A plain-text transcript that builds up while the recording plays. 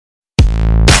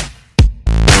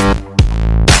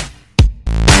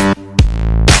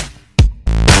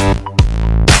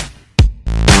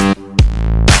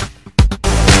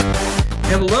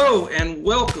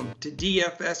to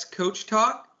DFS Coach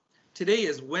Talk. Today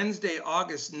is Wednesday,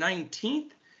 August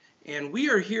 19th, and we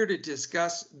are here to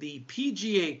discuss the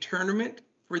PGA tournament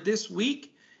for this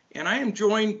week. And I am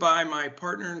joined by my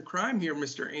partner in crime here,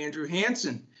 Mr. Andrew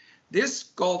Hansen. This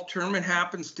golf tournament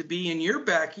happens to be in your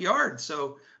backyard,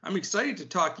 so I'm excited to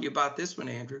talk to you about this one,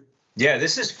 Andrew. Yeah,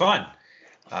 this is fun.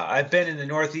 I've been in the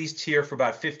Northeast here for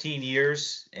about 15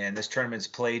 years, and this tournament's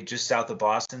played just south of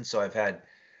Boston, so I've had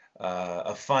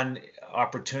a fun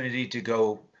opportunity to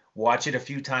go watch it a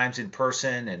few times in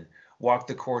person and walk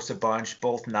the course a bunch,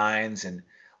 both nines, and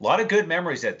a lot of good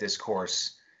memories at this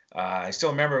course. I still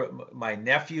remember my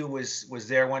nephew was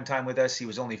there one time with us. He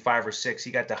was only 5 or 6.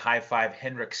 He got to high five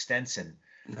Henrik Stenson,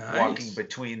 Nice. walking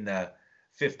between the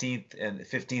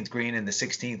 15th green and the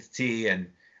 16th tee, and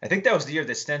I think that was the year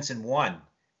that Stenson won.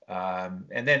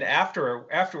 And then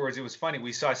afterwards, it was funny.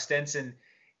 We saw Stenson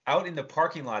out in the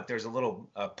parking lot. There's a little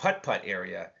putt-putt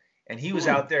area, and he was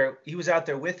out there. He was out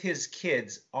there with his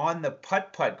kids on the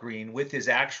putt-putt green with his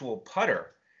actual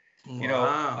putter.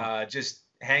 Wow. Just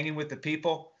hanging with the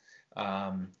people.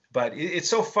 But it's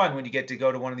so fun when you get to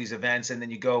go to one of these events, and then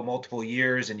you go multiple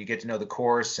years, and you get to know the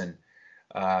course. And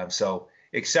so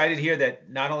excited here that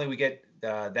not only we get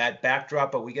that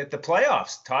backdrop, but we get the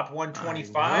playoffs, top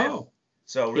 125.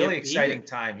 So really exciting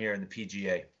time here in the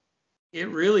PGA. It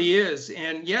really is.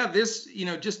 And yeah, this,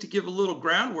 just to give a little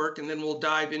groundwork and then we'll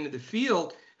dive into the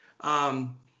field. The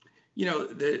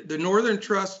Northern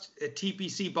Trust at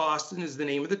TPC Boston is the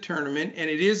name of the tournament, and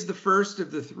it is the first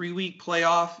of the 3-week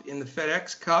playoff in the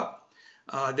FedEx Cup.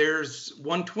 There's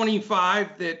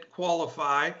 125 that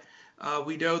qualify.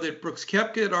 We know that Brooks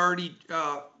Koepka had already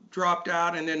dropped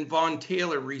out, and then Vaughn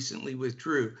Taylor recently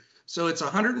withdrew. So it's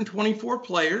 124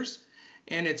 players.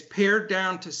 And it's pared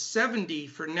down to 70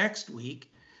 for next week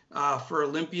for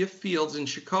Olympia Fields in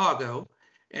Chicago.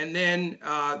 And then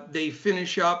they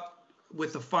finish up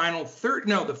with the final 30.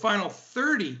 No, the final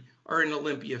 30 are in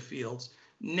Olympia Fields.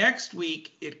 Next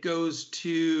week, it goes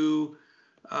to,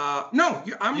 no,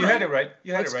 I'm right. You had it right.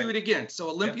 Let's do it again.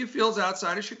 So Olympia Fields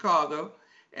outside of Chicago,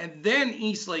 and then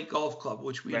East Lake Golf Club,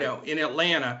 which we know, in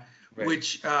Atlanta,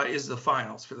 which is the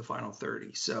finals for the final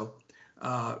 30. So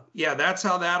that's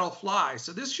how that'll fly.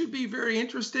 So this should be very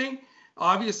interesting.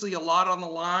 Obviously, a lot on the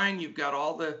line. You've got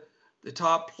all the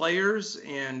top players,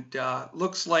 and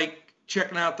looks like,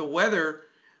 checking out the weather,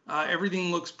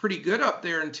 everything looks pretty good up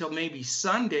there until maybe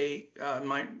Sunday.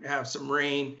 Might have some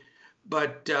rain.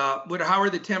 But how are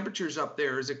the temperatures up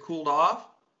there? Is it cooled off?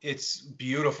 It's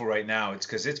beautiful right now. It's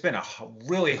because it's been a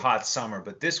really hot summer,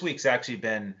 but this week's actually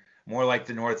been more like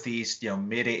the Northeast, low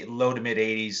to mid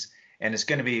 80s. And it's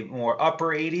going to be more upper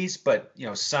 80s, but,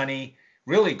 sunny,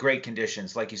 really great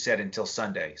conditions, like you said, until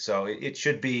Sunday. So it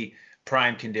should be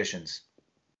prime conditions.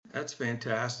 That's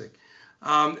fantastic.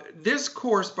 This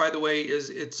course, by the way,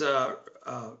 it's a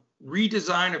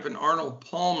redesign of an Arnold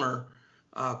Palmer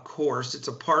course. It's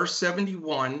a par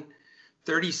 71,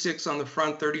 36 on the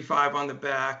front, 35 on the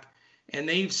back. And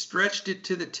they've stretched it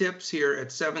to the tips here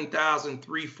at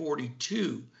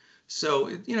 7,342.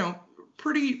 So,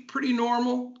 pretty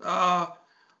normal,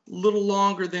 little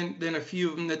longer than a few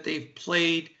of them that they've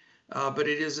played, but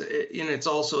it's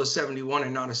also a 71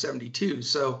 and not a 72.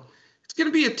 So it's going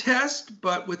to be a test,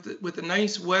 but with the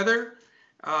nice weather,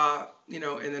 and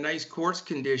the nice course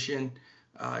condition,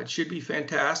 it should be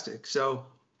fantastic. So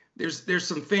there's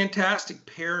some fantastic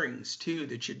pairings too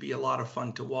that should be a lot of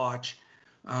fun to watch,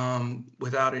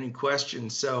 without any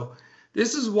question. So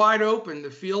this is wide open.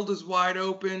 The field is wide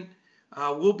open.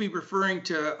 We'll be referring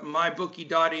to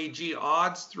mybookie.ag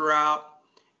odds throughout,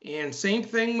 and same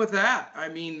thing with that. I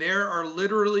mean, there are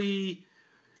literally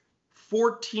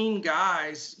 14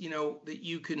 guys, that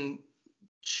you can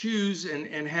choose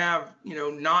and have,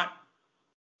 not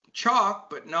chalk,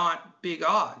 but not big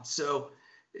odds. So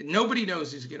nobody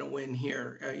knows who's going to win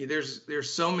here. There's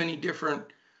so many different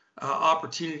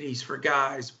opportunities for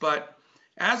guys, but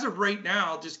as of right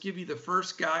now, I'll just give you the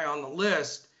first guy on the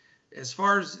list. As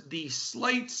far as the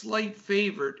slight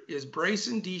favorite is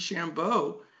Bryson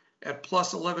DeChambeau at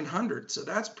plus 1,100. So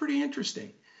that's pretty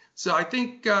interesting. So I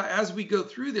think as we go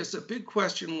through this, a big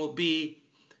question will be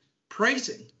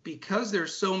pricing, because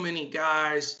there's so many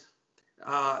guys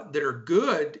that are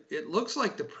good. It looks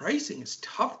like the pricing is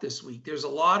tough this week. There's a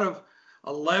lot of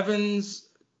 11s,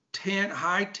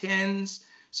 high 10s.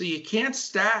 So you can't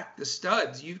stack the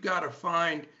studs. You've got to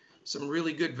find some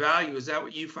really good value. Is that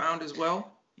what you found as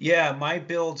well? Yeah, my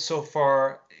build so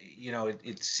far,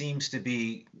 it seems to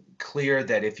be clear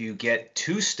that if you get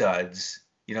 2 studs,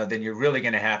 then you're really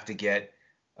going to have to get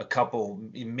a couple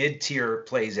mid-tier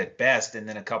plays at best, and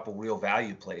then a couple real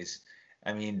value plays.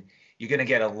 I mean, you're going to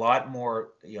get a lot more,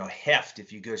 heft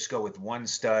if you just go with one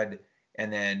stud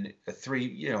and then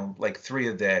three, like three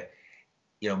of the,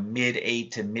 mid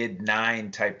 8 to mid 9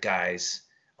 type guys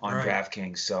on Right.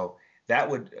 DraftKings. So that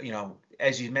would,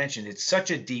 as you mentioned, it's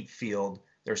such a deep field.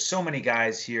 There's so many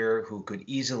guys here who could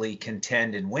easily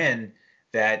contend and win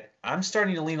that I'm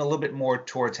starting to lean a little bit more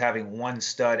towards having one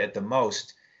stud at the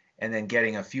most and then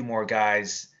getting a few more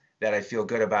guys that I feel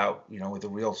good about, with a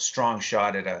real strong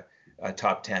shot at a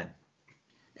top 10.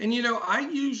 And I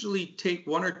usually take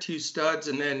one or two studs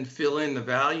and then fill in the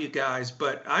value guys.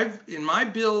 But in my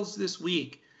builds this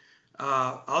week,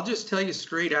 I'll just tell you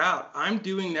straight out, I'm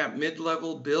doing that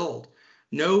mid-level build.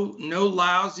 No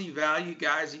lousy value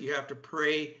guys that you have to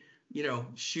pray,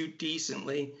 shoot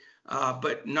decently,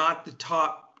 but not the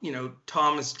top,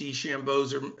 Thomas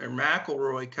DeChambeau's or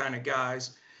McIlroy kind of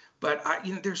guys. But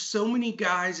there's so many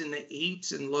guys in the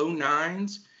 8s and low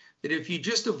 9s that if you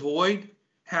just avoid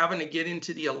having to get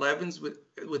into the 11s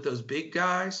with those big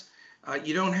guys,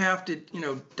 you don't have to,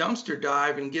 dumpster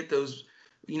dive and get those,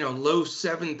 low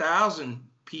 7,000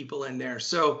 people in there.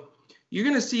 So you're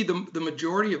going to see the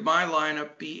majority of my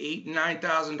lineup be $8,000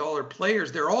 and $9,000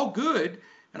 players. They're all good,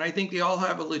 and I think they all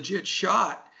have a legit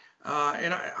shot.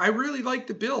 And I really like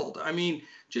the build. I mean,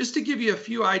 just to give you a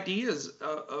few ideas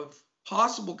of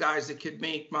possible guys that could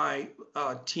make my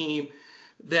team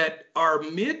that are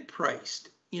mid-priced.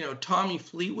 Tommy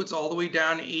Fleetwood's all the way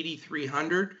down to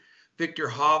 8,300. Viktor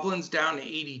Hovland's down to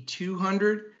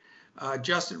 8,200.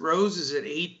 Justin Rose is at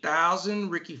 8,000.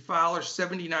 Ricky Fowler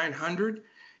 7,900.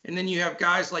 And then you have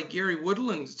guys like Gary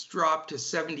Woodland's dropped to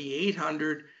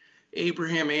 7,800.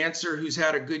 Abraham Answer, who's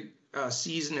had a good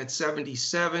season at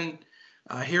 77.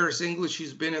 Harris English,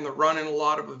 who's been in the run in a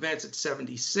lot of events, at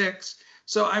 76.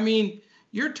 So, I mean,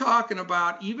 you're talking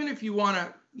about, even if you want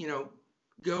to,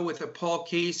 go with a Paul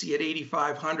Casey at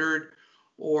 8,500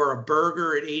 or a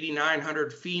Berger at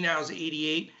 8,900, Finau's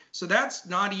 88. So that's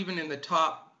not even in the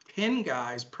top 10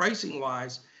 guys pricing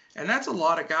wise. And that's a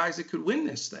lot of guys that could win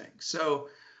this thing. So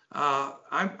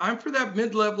I'm for that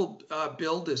mid-level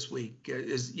build this week.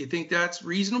 You think that's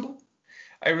reasonable?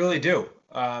 I really do.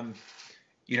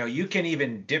 You can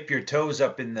even dip your toes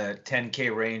up in the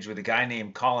 10K range with a guy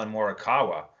named Colin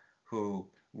Morikawa, who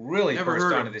really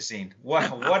burst onto the scene. What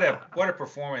a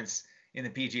performance in the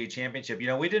PGA Championship.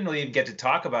 We didn't really even get to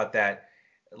talk about that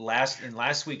last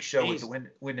week's show with the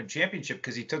Wyndham Championship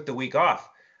because he took the week off.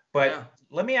 But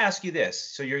Let me ask you this: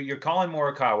 so you're Colin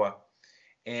Morikawa,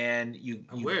 and you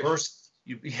burst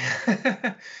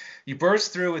you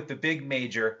burst through with the big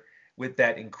major with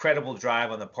that incredible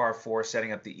drive on the par 4,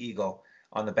 setting up the eagle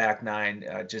on the back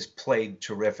 9. Just played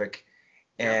terrific,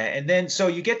 and then so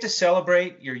you get to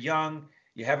celebrate. You're young.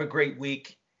 You have a great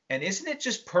week. And isn't it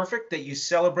just perfect that you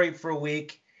celebrate for a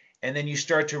week and then you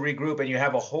start to regroup and you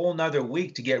have a whole nother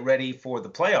week to get ready for the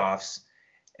playoffs?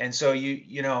 And so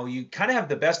you kind of have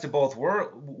the best of both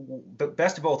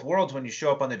worlds when you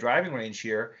show up on the driving range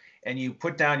here and you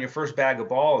put down your first bag of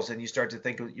balls and you start to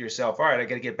think of yourself, all right, I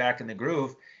got to get back in the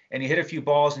groove. And you hit a few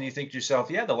balls and you think to yourself,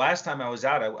 yeah, the last time I was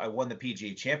out, I won the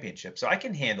PGA Championship. So I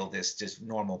can handle this just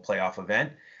normal playoff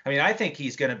event. I mean, I think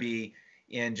he's going to be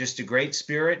in just a great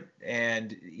spirit,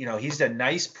 and he's a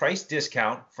nice price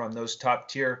discount from those top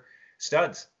tier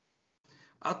studs.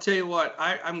 I'll tell you what,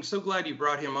 I'm so glad you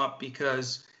brought him up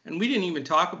because, and we didn't even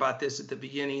talk about this at the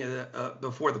beginning of the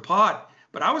before the pod,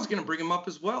 but I was going to bring him up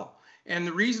as well. And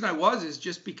the reason I was is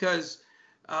just because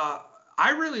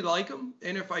I really like him,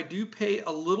 and if I do pay a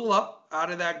little up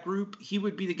out of that group, he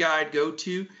would be the guy I'd go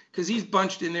to because he's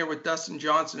bunched in there with Dustin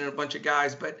Johnson and a bunch of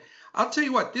guys. But I'll tell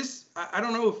you what, I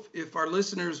don't know if our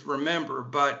listeners remember,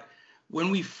 but when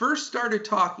we first started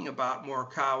talking about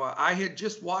Morikawa, I had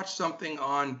just watched something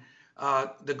on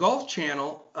the Golf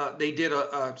Channel. They did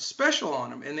a special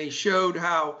on him, and they showed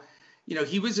how,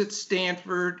 he was at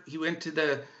Stanford. He went to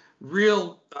the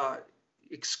real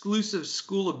exclusive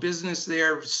school of business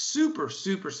there. Super,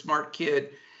 super smart kid.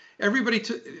 Everybody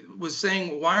was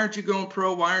saying, why aren't you going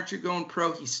pro? Why aren't you going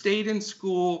pro? He stayed in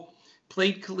school,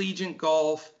 played collegiate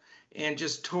golf, and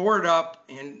just tore it up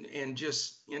and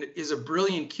just is a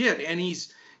brilliant kid. And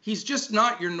he's just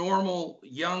not your normal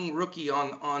young rookie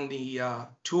on the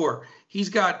tour. He's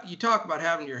got, you talk about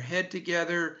having your head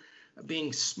together,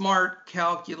 being smart,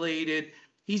 calculated.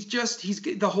 He's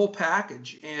the whole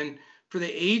package. And for the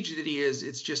age that he is,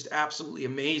 it's just absolutely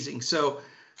amazing. So,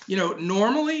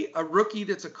 normally a rookie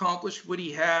that's accomplished what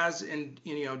he has and,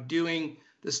 doing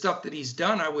the stuff that he's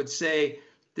done, I would say,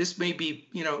 this may be,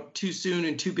 too soon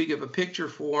and too big of a picture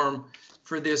for him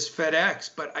for this FedEx.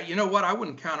 But you know what? I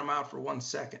wouldn't count him out for 1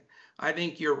 second. I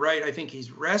think you're right. I think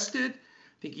he's rested.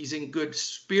 I think he's in good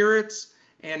spirits.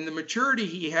 and the maturity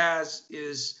he has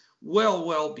is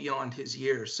well beyond his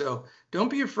years. So don't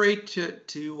be afraid to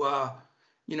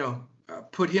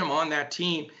put him on that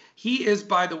team. He is,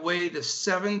 by the way, the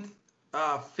 7th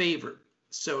favorite.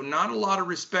 So not a lot of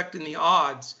respect in the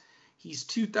odds. He's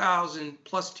 2,000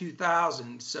 plus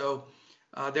 2,000. So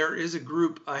there is a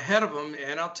group ahead of him.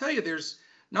 And I'll tell you, there's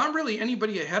not really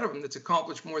anybody ahead of him that's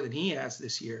accomplished more than he has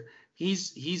this year.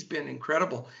 He's been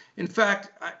incredible. In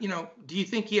fact, do you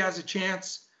think he has a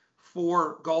chance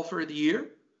for Golfer of the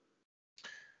Year?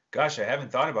 Gosh, I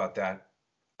haven't thought about that.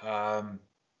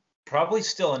 Probably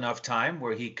still enough time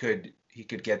where he could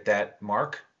get that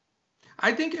mark.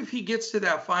 I think if he gets to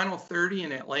that final 30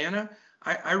 in Atlanta,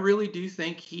 I really do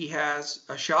think he has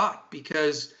a shot,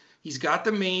 because he's got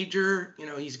the major,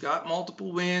 he's got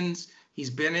multiple wins. He's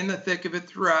been in the thick of it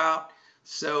throughout.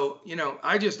 So,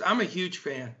 I'm a huge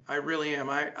fan. I really am.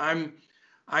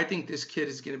 I think this kid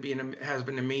is going to has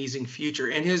an amazing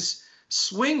future, and his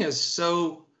swing is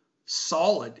so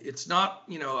solid. It's not,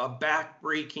 a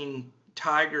back-breaking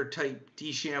Tiger type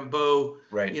DeChambeau,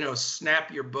 right.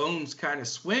 Snap your bones kind of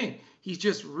swing. He's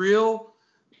just real,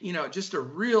 just a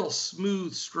real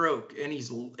smooth stroke, and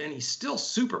he's still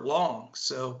super long.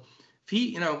 So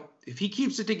if he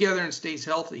keeps it together and stays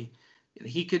healthy,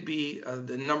 he could be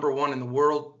the #1 in the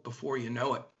world before you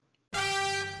know it.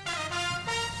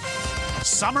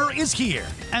 Summer is here,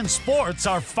 and sports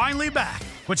are finally back,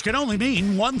 which can only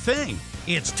mean one thing.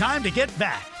 It's time to get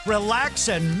back, relax,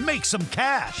 and make some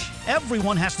cash.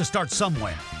 Everyone has to start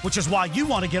somewhere, which is why you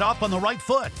want to get off on the right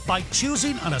foot by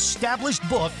choosing an established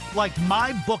book like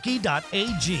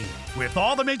MyBookie.ag. With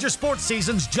all the major sports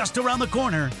seasons just around the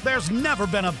corner, there's never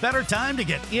been a better time to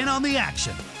get in on the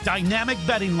action. Dynamic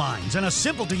betting lines and a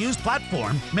simple-to-use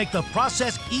platform make the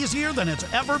process easier than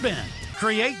it's ever been.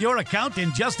 Create your account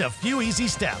in just a few easy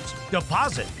steps.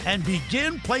 Deposit and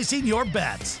begin placing your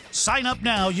bets. Sign up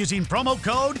now using promo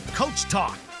code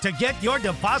COACHTALK to get your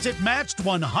deposit matched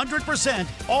 100%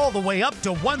 all the way up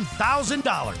to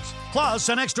 $1,000. Plus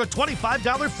an extra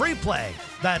 $25 free play.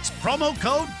 That's promo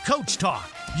code COACHTALK.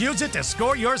 Use it to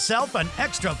score yourself an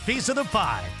extra piece of the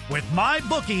pie. With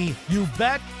MyBookie, you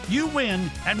bet, you win,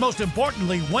 and most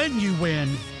importantly, when you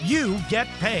win, you get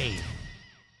paid.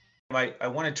 I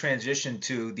want to transition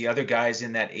to the other guys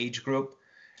in that age group.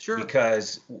 Sure.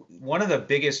 Because one of the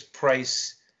biggest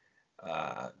prices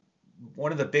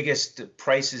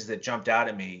that jumped out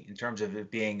at me in terms of it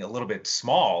being a little bit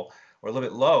small or a little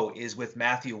bit low is with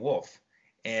Matthew Wolff.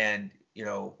 And,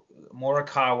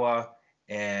 Morikawa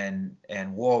and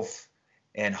Wolff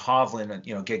and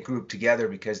Hovland, get grouped together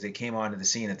because they came onto the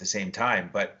scene at the same time.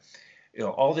 But,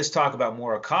 all this talk about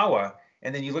Morikawa,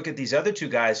 and then you look at these other two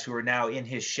guys who are now in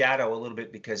his shadow a little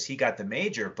bit because he got the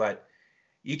major, but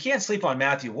you can't sleep on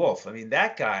Matthew Wolff. I mean,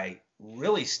 that guy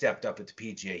really stepped up at the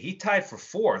PGA. He tied for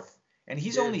 4th, and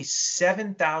he's only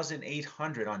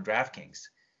 7,800 on DraftKings.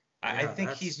 I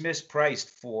think he's mispriced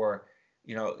for,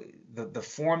 the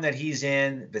form that he's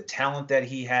in, the talent that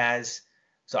he has.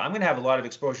 So I'm going to have a lot of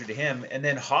exposure to him. And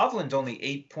then Hovland's only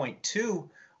 8.2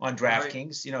 on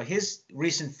DraftKings. Right. His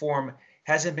recent form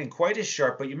hasn't been quite as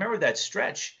sharp, but you remember that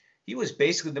stretch. He was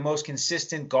basically the most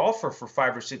consistent golfer for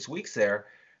 5 or 6 weeks there.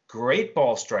 Great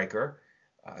ball striker.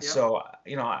 So,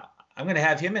 I'm going to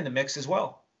have him in the mix as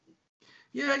well.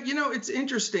 Yeah, it's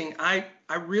interesting. I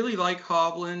really like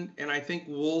Hovland, and I think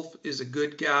Wolff is a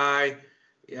good guy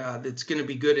that's going to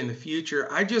be good in the future.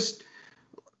 I just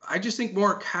think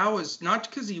Morikawa is, not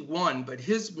because he won, but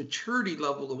his maturity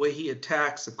level, the way he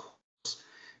attacks the course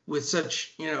with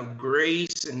such,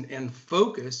 grace and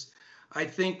focus, I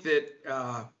think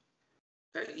that,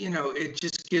 it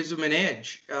just gives him an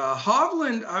edge.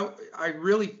 Hovland, I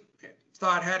really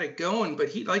thought had it going, but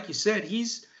he, like you said,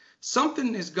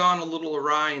 something has gone a little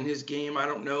awry in his game. I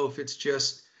don't know if it's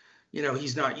just,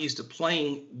 he's not used to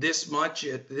playing this much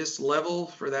at this level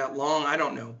for that long. I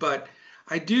don't know, but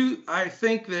I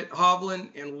think that Hovland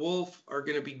and Wolff are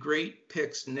going to be great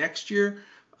picks next year.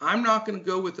 I'm not going to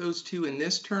go with those two in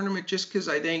this tournament just because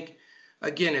I think,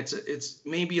 again, it's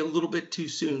maybe a little bit too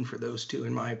soon for those two,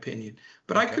 in my opinion.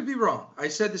 But okay. I could be wrong. I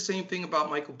said the same thing about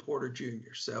Michael Porter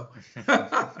Jr. So,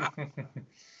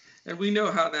 and we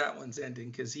know how that one's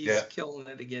ending because he's killing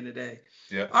it again today.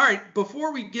 Yeah. All right.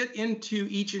 Before we get into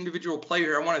each individual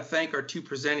player, I want to thank our two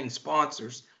presenting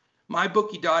sponsors,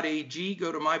 MyBookie.ag.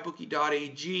 Go to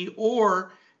MyBookie.ag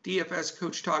or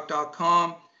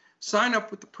DFSCoachTalk.com. Sign up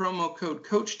with the promo code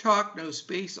CoachTalk, no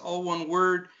space, all one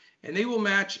word, and they will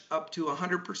match up to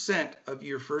 100% of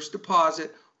your first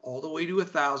deposit all the way to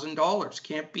 $1,000.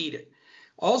 Can't beat it.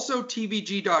 Also,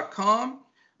 TVG.com.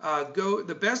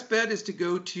 The best bet is to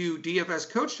go to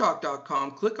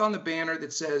dfscoachtalk.com, click on the banner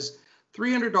that says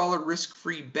 $300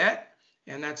 risk-free bet,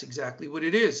 and that's exactly what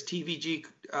it is.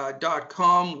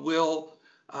 tvg.com will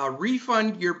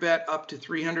refund your bet up to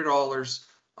 $300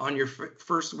 on your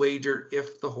first wager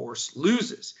if the horse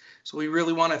loses. So we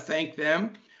really want to thank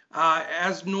them.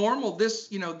 As normal, this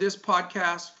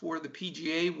podcast for the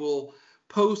PGA will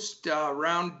post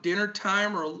around dinner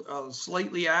time or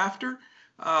slightly after.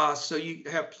 So you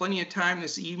have plenty of time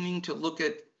this evening to look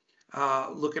at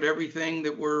everything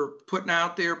that we're putting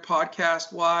out there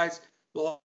podcast wise.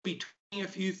 We'll be tweeting a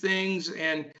few things,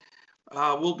 and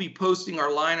we'll be posting our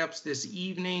lineups this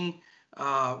evening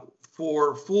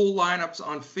for full lineups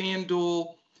on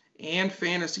FanDuel and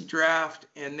Fantasy Draft,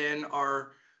 and then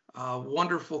our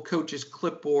wonderful coaches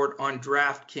clipboard on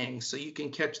DraftKings. So you can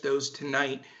catch those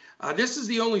tonight. This is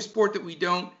the only sport that we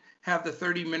don't have the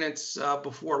 30 minutes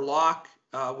before lock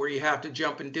where you have to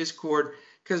jump in Discord,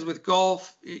 because with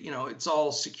golf, it's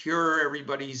all secure.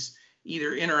 Everybody's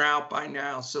either in or out by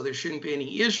now, so there shouldn't be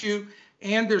any issue,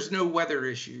 and there's no weather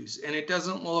issues, and it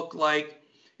doesn't look like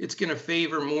it's going to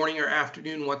favor morning or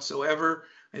afternoon whatsoever.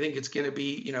 I think it's going to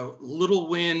be, little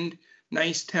wind,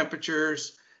 nice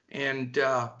temperatures, and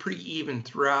pretty even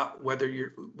throughout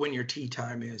when your tee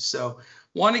time is. So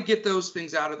want to get those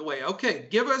things out of the way. Okay,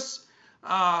 give us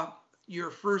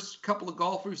your first couple of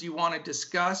golfers you want to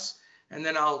discuss, and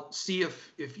then I'll see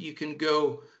if you can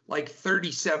go like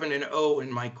 37-0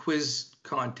 in my quiz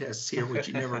contests here, which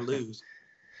you never lose.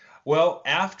 Well,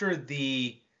 after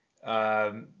the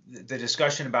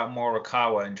discussion about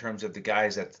Morikawa in terms of the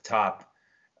guys at the top,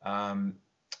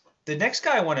 the next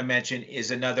guy I want to mention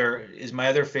is my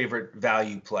other favorite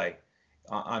value play.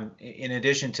 In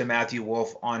addition to Matthew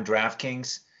Wolff on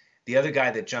DraftKings, the other guy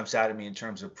that jumps out at me in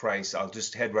terms of price, I'll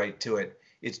just head right to it.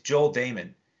 It's Joel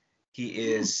Dahmen.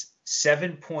 He is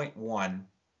 7.1.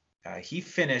 He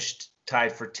finished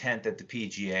tied for 10th at the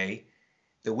PGA.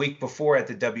 The week before at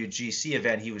the WGC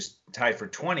event, he was tied for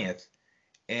 20th.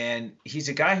 And he's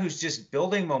a guy who's just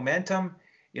building momentum.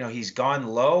 He's gone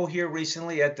low here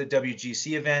recently at the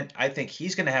WGC event. I think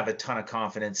he's going to have a ton of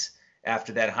confidence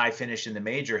after that high finish in the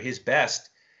major, his best.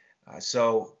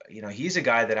 So he's a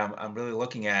guy that I'm really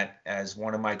looking at as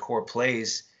one of my core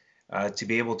plays to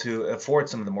be able to afford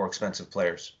some of the more expensive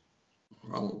players.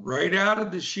 Well, right out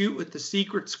of the chute with the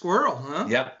secret squirrel, huh?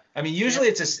 Yep. I mean, usually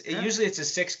it's a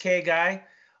 6K guy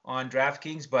on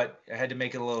DraftKings, but I had to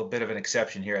make it a little bit of an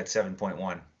exception here at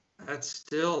 7.1. That's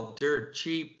still dirt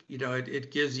cheap.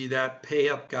 It gives you that pay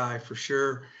up guy for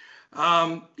sure.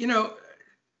 I'll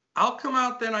come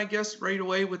out then, I guess, right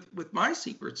away with my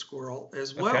secret squirrel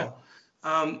as well.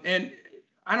 Okay. And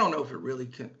I don't know if it really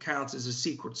counts as a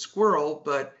secret squirrel,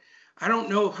 but I don't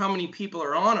know how many people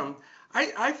are on him.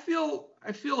 I feel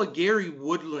a Gary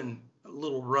Woodland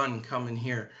little run coming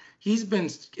here. He's been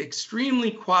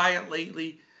extremely quiet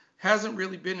lately, hasn't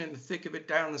really been in the thick of it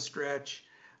down the stretch,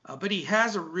 but he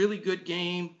has a really good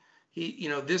game.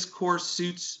 This course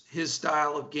suits his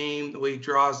style of game, the way he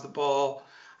draws the ball.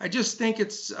 I just think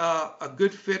it's a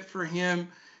good fit for him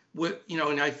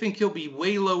and I think he'll be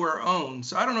way lower owned.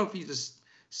 So I don't know if he's a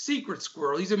secret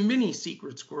squirrel. He's a mini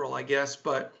secret squirrel, I guess,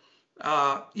 but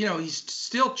he's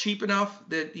still cheap enough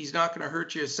that he's not going to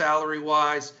hurt you salary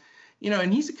wise,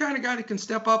 and he's the kind of guy that can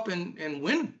step up and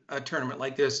win a tournament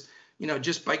like this,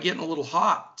 just by getting a little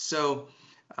hot. So,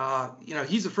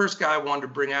 he's the first guy I wanted to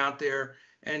bring out there,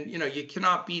 and, you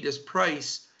cannot beat his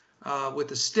price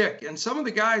with a stick. And some of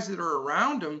the guys that are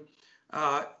around him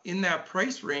in that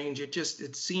price range,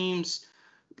 it seems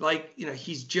like,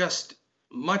 he's just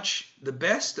much the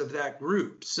best of that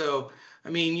group. So, I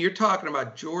mean, you're talking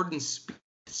about Jordan Spieth,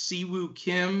 Siwoo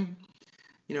Kim,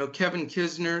 Kevin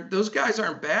Kisner. Those guys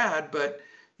aren't bad, but,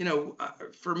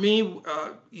 for me,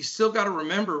 you still got to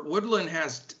remember Woodland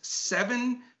has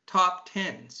 7 top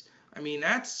 10s. I mean,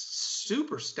 that's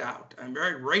super stout. I'm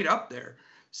right up there.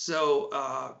 So,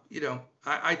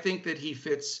 I think that he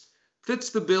fits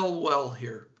the bill well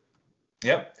here.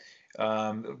 Yep.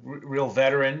 Real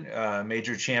veteran,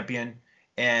 major champion.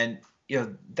 And,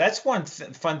 that's one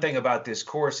fun thing about this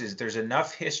course is there's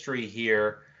enough history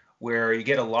here where you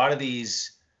get a lot of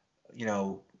these,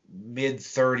 mid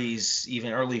 30s,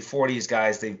 even early 40s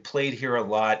guys. They've played here a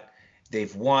lot.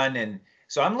 They've won. And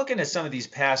so I'm looking at some of these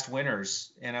past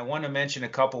winners, and I want to mention a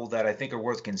couple that I think are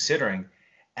worth considering.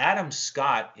 Adam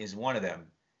Scott is one of them.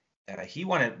 He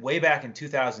won it way back in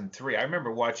 2003. I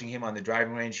remember watching him on the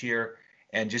driving range here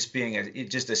and just being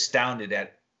just astounded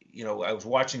at, I was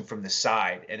watching from the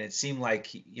side, and it seemed like,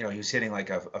 he was hitting like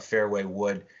a fairway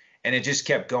wood, and it just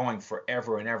kept going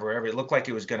forever and ever. It looked like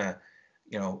it was going to,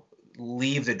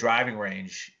 leave the driving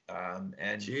range.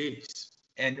 Jeez.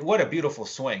 And what a beautiful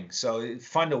swing. So it's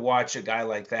fun to watch a guy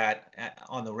like that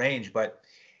on the range. But,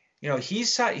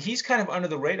 he's kind of under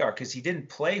the radar because he didn't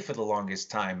play for the longest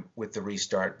time with the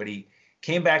restart, but he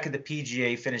came back at the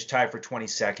PGA, finished tied for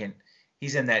 22nd.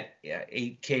 He's in that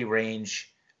 8K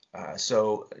range.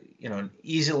 So,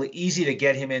 easy to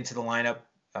get him into the lineup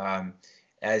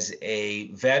as a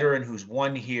veteran who's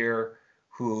won here,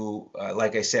 who,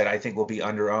 like I said, I think will be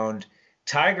underowned.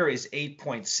 Tiger is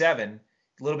 8.7.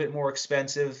 A little bit more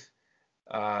expensive,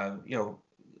 kind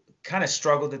of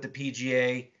struggled at the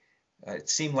PGA. It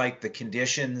seemed like the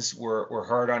conditions were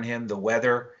hard on him, the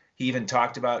weather. He even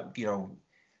talked about, being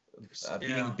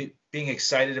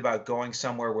excited about going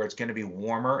somewhere where it's going to be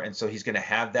warmer. And so he's going to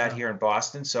have that here in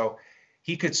Boston. So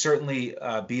he could certainly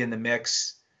be in the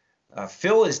mix.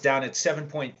 Phil is down at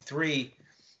 7.3.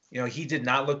 He did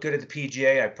not look good at the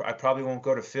PGA. I probably won't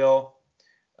go to Phil.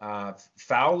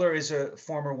 Fowler is a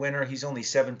former winner. He's only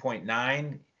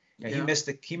 7.9. He missed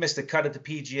the cut at the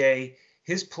PGA.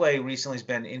 His play recently has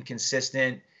been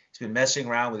inconsistent. He's been messing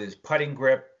around with his putting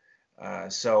grip.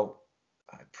 So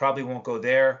I probably won't go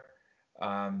there.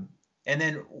 And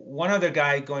then one other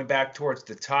guy going back towards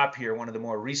the top here, one of the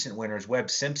more recent winners, Webb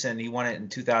Simpson. He won it in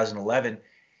 2011.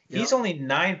 He's only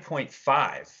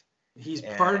 9.5. He's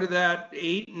part of that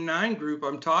 8 and 9 group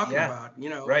I'm talking about.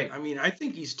 Right. I mean, I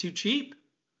think he's too cheap.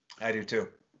 I do too.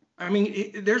 I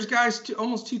mean, there's guys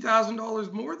almost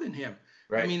 $2,000 more than him.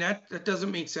 Right. I mean, that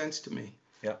doesn't make sense to me.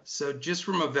 Yeah. So just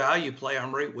from a value play,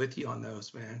 I'm right with you on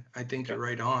those, man. I think you're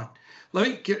right on.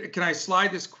 Can I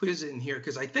slide this quiz in here?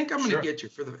 Because I think I'm going to get you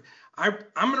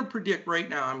I'm going to predict right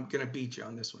now I'm going to beat you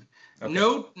on this one. Okay.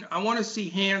 No, I want to see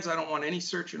hands. I don't want any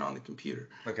searching on the computer.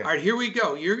 Okay. All right, here we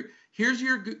go. Here's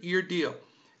your deal.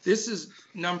 This is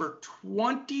number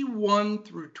 21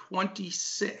 through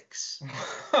 26.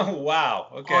 Wow.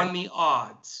 Okay. On the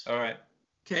odds. All right.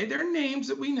 Okay, they're names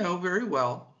that we know very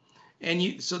well.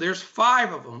 And so there's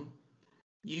 5 of them.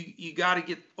 You got to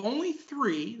get only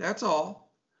 3, that's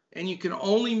all. And you can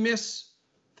only miss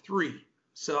 3.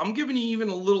 So I'm giving you even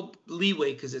a little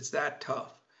leeway because it's that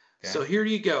tough. Okay. So here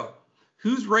you go.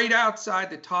 Who's right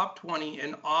outside the top 20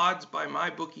 and odds by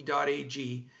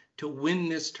mybookie.ag to win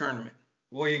this tournament?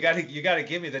 Well, you got to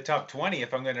give me the top 20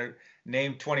 if I'm going to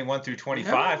name 21 through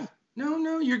 25.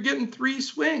 No, you're getting 3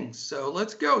 swings. So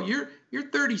let's go. You're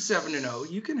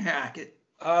 37-0. You can hack it.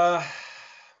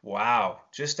 Wow.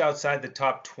 Just outside the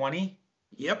top 20?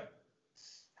 Yep.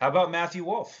 How about Matthew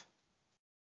Wolff?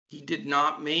 He did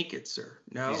not make it, sir.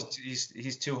 No.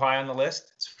 He's too high on the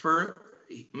list?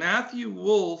 Matthew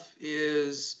Wolff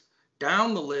is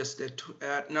down the list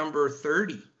at number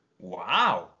 30.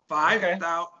 Wow.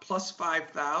 5,000 plus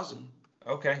 5,000.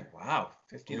 Okay. Wow.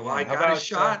 50 to 1. I got a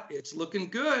shot. It's looking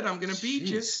good. I'm going to beat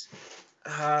you.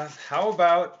 How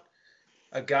about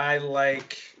a guy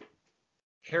like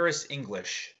Harris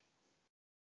English?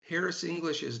 Harris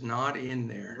English is not in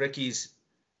there. Ricky's.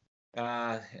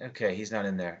 Okay, he's not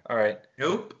in there. All right.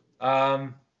 Nope.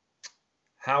 How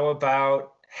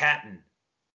about Hatton?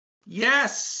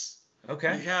 Yes.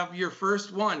 Okay. You have your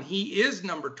first one. He is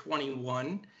number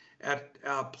 21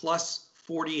 at plus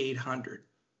 4,800.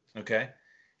 Okay.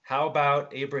 How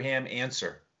about Abraham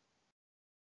Answer?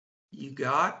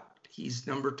 He's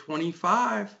number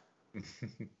 25.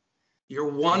 You're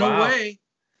one away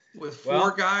with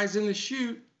 4 guys in the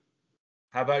chute.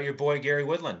 How about your boy Gary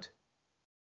Woodland?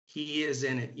 He is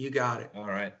in it. You got it. All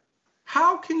right.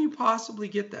 How can you possibly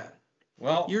get that?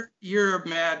 Well, you're a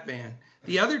madman.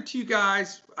 The other 2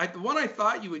 guys, the one I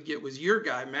thought you would get was your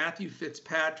guy, Matthew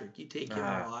Fitzpatrick. You take him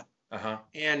a lot. Uh-huh.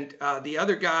 And the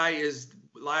other guy is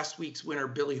last week's winner,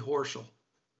 Billy Horschel.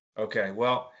 Okay.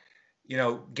 Well,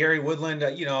 Gary Woodland,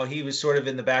 he was sort of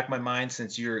in the back of my mind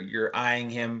since you're eyeing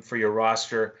him for your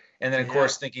roster. And then, of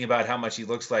course, thinking about how much he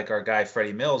looks like our guy,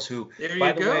 Freddie Mills, who,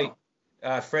 by the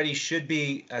way, Freddie should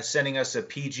be sending us a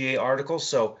PGA article.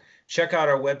 So check out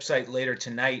our website later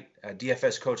tonight,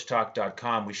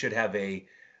 dfscoachtalk.com. We should have a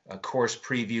course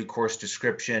preview, course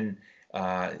description,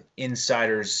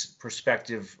 insider's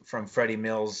perspective from Freddie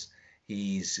Mills.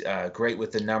 He's great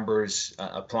with the numbers,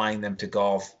 applying them to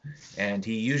golf. And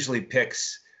he usually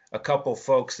picks a couple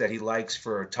folks that he likes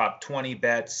for top 20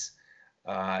 bets,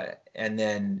 and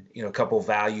then, a couple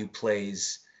value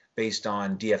plays based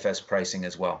on DFS pricing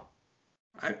as well.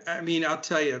 I mean, I'll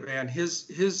tell you, man,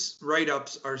 his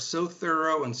write-ups are so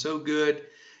thorough and so good.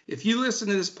 If you listen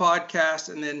to this podcast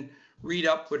and then read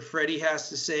up what Freddie has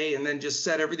to say and then just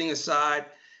set everything aside,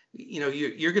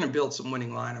 you're going to build some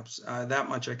winning lineups. That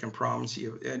much I can promise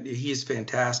you. And he's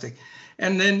fantastic.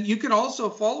 And then you can also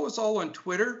follow us all on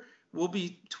Twitter. we'll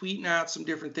be tweeting out some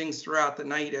different things throughout the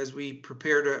night as we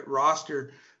prepare to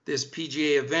roster this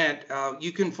PGA event.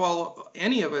 You can follow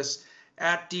any of us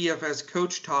at DFS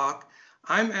Coach Talk.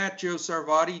 I'm at Joe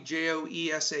Sarvadi,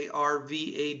 JoeSarvadi.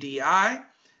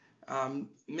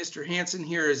 Mr. Hansen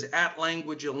here is at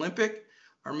Language Olympic.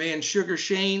 Our man Sugar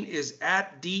Shane is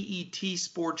at DET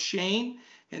Sports Shane.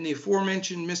 And the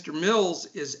aforementioned Mr. Mills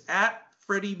is at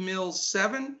Freddie Mills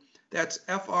 7. That's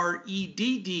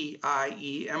FREDDIEMILLS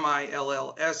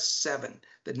 7,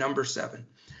 the number 7.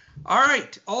 All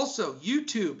right. Also,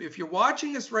 YouTube. If you're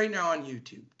watching us right now on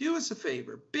YouTube, do us a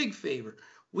favor, big favor.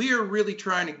 We are really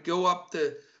trying to go up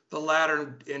the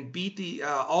ladder and beat the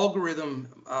algorithm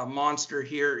monster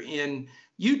here in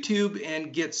YouTube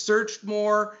and get searched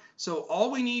more. So all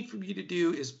we need from you to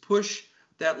do is push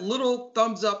that little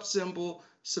thumbs up symbol,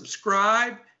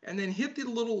 subscribe, and then hit the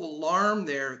little alarm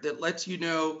there that lets you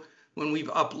know when we've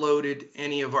uploaded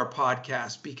any of our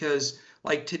podcasts. Because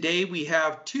like today we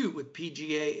have 2 with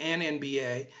PGA and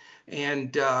NBA,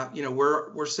 and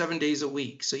we're 7 days a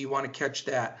week, so you want to catch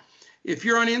that. If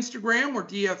you're on Instagram, we're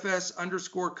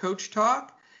DFS_Coach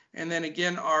Talk. And then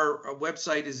again, our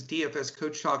website is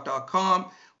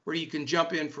dfscoachtalk.com, where you can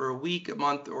jump in for a week, a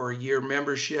month, or a year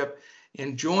membership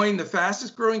and join the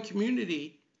fastest growing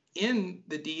community in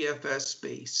the DFS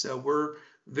space. So we're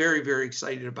very, very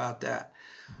excited about that.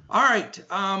 All right.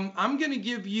 I'm going to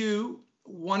give you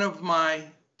one of my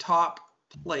top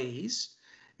plays,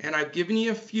 and I've given you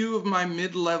a few of my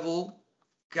mid-level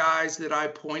guys that I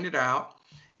pointed out.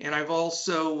 And I've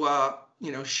also,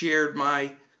 shared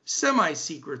my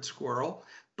semi-secret squirrel.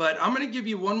 But I'm going to give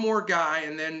you one more guy,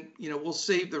 and then, we'll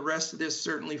save the rest of this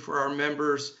certainly for our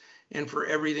members and for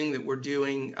everything that we're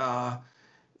doing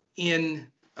in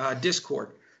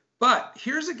Discord. But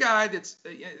here's a guy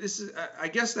I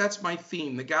guess that's my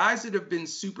theme. The guys that have been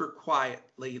super quiet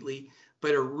lately,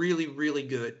 but are really, really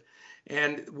good.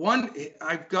 And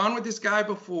I've gone with this guy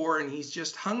before, and he's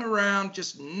just hung around,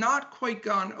 just not quite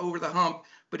gone over the hump,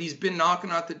 but he's been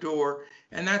knocking at the door,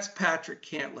 and that's Patrick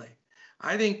Cantlay.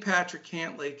 I think Patrick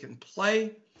Cantlay can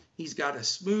play. He's got a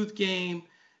smooth game.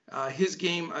 His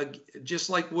game, just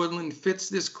like Woodland, fits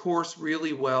this course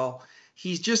really well.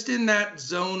 He's just in that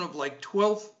zone of like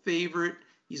 12th favorite.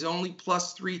 He's only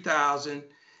plus 3,000.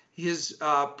 His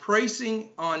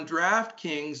pricing on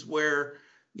DraftKings, where,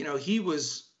 he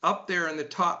was up there in the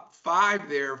top 5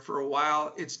 there for a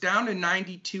while, it's down to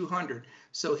 9,200.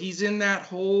 So he's in that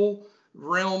whole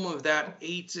realm of that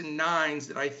 8s and 9s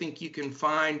that I think you can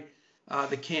find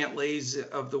the Cantlays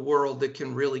of the world that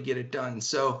can really get it done.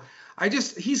 So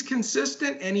he's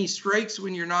consistent, and he strikes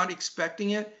when you're not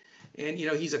expecting it. And,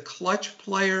 he's a clutch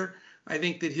player. I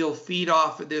think that he'll feed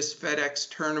off of this FedEx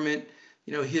tournament.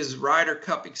 His Ryder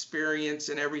Cup experience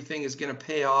and everything is going to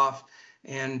pay off.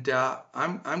 And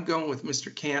I'm going with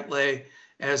Mr. Cantlay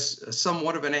as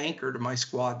somewhat of an anchor to my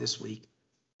squad this week.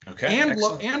 Okay. And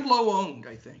low owned,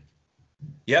 I think.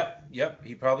 Yep.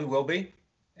 He probably will be.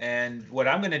 And what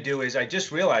I'm going to do is I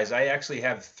just realized I actually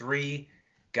have 3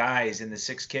 guys in the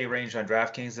 6K range on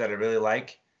DraftKings that I really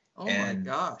like. Oh, and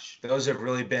my gosh. Those have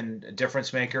really been a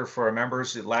difference maker for our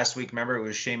members. Last week, remember, it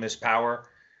was Seamus Power,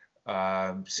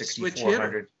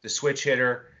 6,400. The switch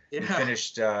hitter. Yeah. He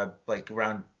finished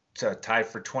around tied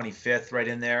for 25th right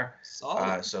in there.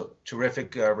 Solid. So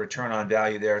terrific return on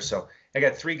value there. So I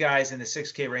got 3 guys in the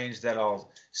 6K range that I'll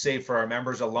save for our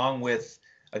members, along with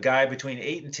a guy between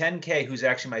 8 and 10K who's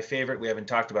actually my favorite. We haven't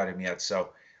talked about him yet.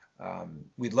 So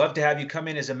we'd love to have you come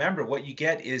in as a member. What you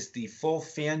get is the full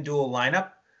FanDuel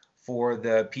lineup for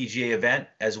the PGA event,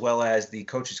 as well as the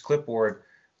coach's clipboard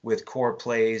with core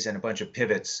plays and a bunch of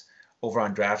pivots over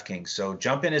on DraftKings. So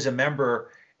jump in as a member,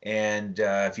 and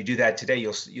if you do that today,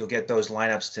 you'll get those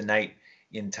lineups tonight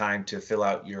in time to fill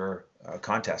out your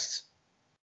contests.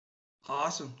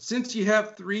 Awesome. Since you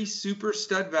have 3 super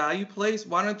stud value plays,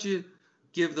 why don't you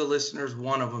give the listeners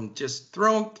one of them? Just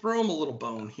throw them a little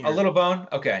bone here. A little bone?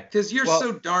 Okay. Because you're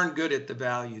so darn good at the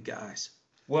value, guys.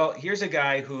 Well, here's a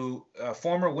guy who,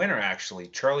 former winner actually,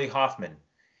 Charlie Hoffman.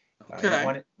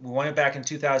 Okay. We won it back in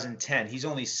 2010. He's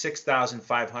only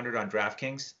 6,500 on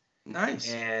DraftKings.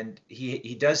 Nice. And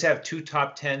he does have 2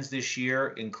 top 10s this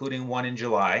year, including one in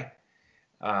July.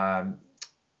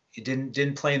 He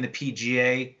didn't play in the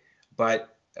PGA,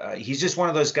 but he's just one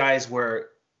of those guys where,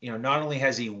 not only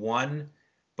has he won,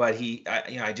 but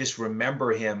I just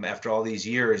remember him after all these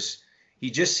years.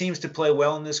 He just seems to play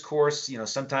well in this course.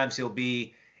 Sometimes he'll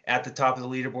be at the top of the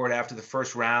leaderboard after the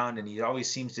first round, and he always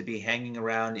seems to be hanging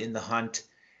around in the hunt.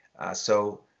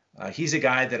 So he's a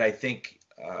guy that I think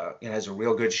has a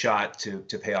real good shot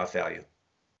to pay off value.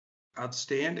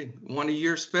 Outstanding. One of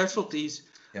your specialties.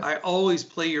 Yep. I always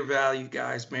play your value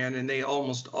guys, man, and they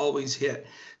almost always hit.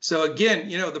 So again,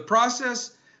 the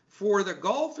process for the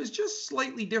golf is just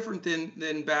slightly different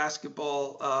than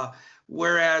basketball.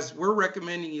 Whereas we're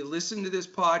recommending you listen to this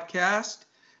podcast,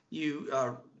 you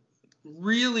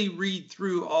really read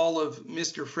through all of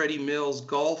Mr. Freddie Mills'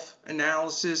 golf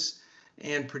analysis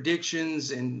and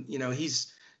predictions, and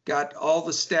he's got all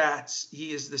the stats.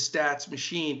 He is the stats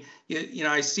machine.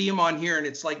 I see him on here and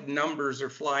it's like numbers are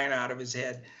flying out of his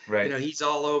head. Right. He's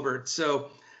all over it.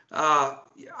 So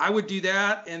I would do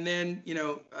that, and then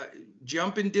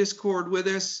jump in Discord with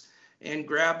us and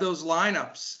grab those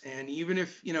lineups. And even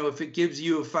if it gives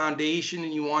you a foundation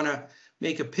and you want to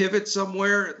make a pivot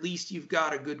somewhere, at least you've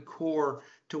got a good core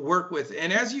to work with.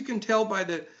 And as you can tell by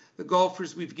the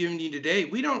golfers we've given you today,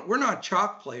 we're not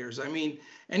chalk players. I mean,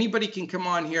 anybody can come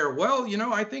on here. Well,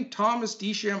 I think Thomas,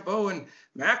 DeChambeau, and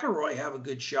McIlroy have a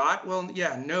good shot. Well,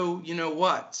 yeah, no, you know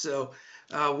what? So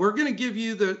we're going to give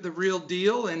you the real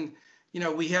deal. And,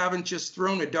 we haven't just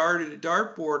thrown a dart at a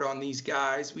dartboard on these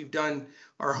guys. We've done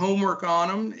our homework on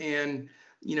them and,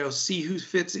 see who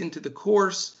fits into the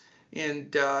course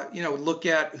and, look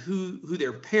at who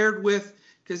they're paired with.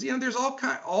 Because, there's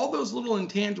all those little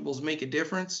intangibles make a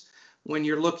difference when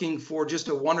you're looking for just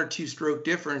a 1 or 2 stroke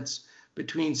difference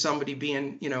between somebody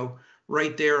being,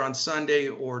 right there on Sunday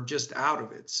or just out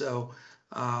of it. So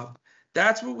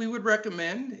that's what we would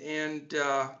recommend. And,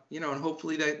 and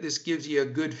hopefully this gives you a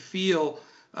good feel.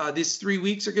 These 3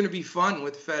 weeks are going to be fun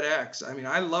with FedEx. I mean,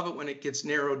 I love it when it gets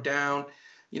narrowed down.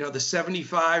 The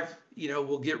 75,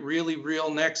 will get really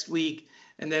real next week.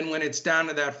 And then when it's down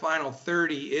to that final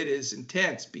 30, it is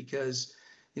intense because,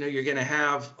 you're going to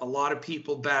have a lot of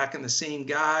people back in the same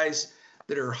guys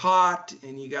that are hot,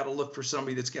 and you got to look for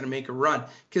somebody that's going to make a run.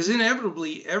 Because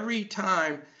inevitably, every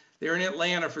time they're in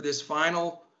Atlanta for this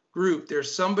final group, there's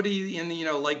somebody in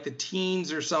the, like the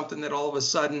teens or something that all of a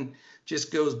sudden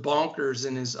just goes bonkers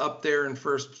and is up there in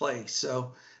first place.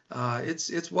 So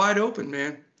it's wide open,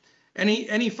 man.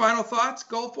 Any final thoughts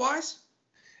golf wise?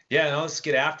 Yeah, no, let's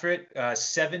get after it.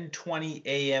 7:20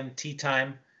 a.m. tee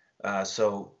time.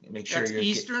 So make sure That's you're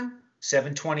Eastern.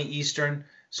 7:20 Eastern.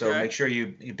 So Okay. Make sure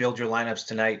you build your lineups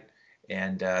tonight.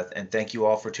 And thank you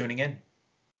all for tuning in.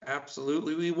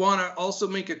 Absolutely. We want to also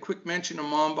make a quick mention of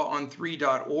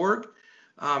mambaon3.org,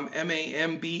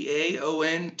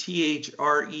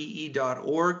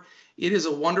 MAMBAONTHREE.org. It is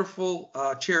a wonderful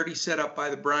charity set up by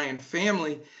the Bryan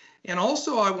family. And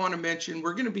also I want to mention,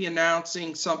 we're going to be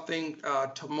announcing something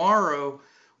tomorrow.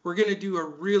 We're going to do a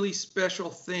really special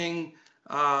thing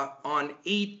on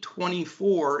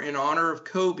 8/24 in honor of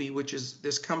Kobe, which is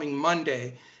this coming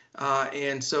Monday.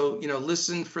 And so,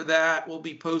 listen for that. We'll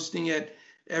be posting it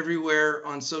everywhere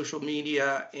on social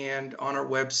media and on our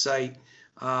website.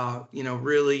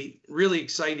 Really, really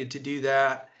excited to do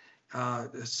that.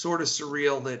 It's sort of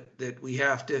surreal that we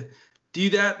have to do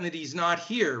that and that he's not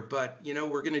here, but,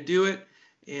 we're going to do it,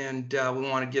 and we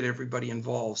want to get everybody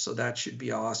involved. So that should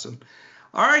be awesome.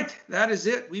 All right, that is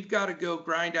it. We've got to go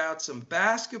grind out some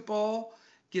basketball,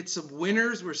 get some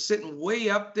winners. We're sitting way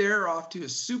up there off to a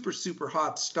super, super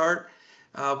hot start.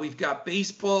 We've got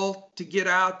baseball to get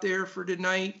out there for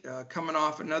tonight, coming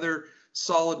off another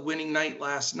solid winning night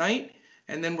last night.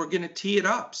 And then we're going to tee it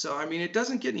up. So, I mean, it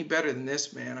doesn't get any better than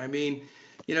this, man. I mean,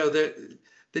 the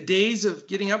days of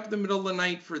getting up in the middle of the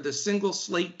night for the single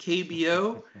slate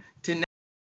KBO to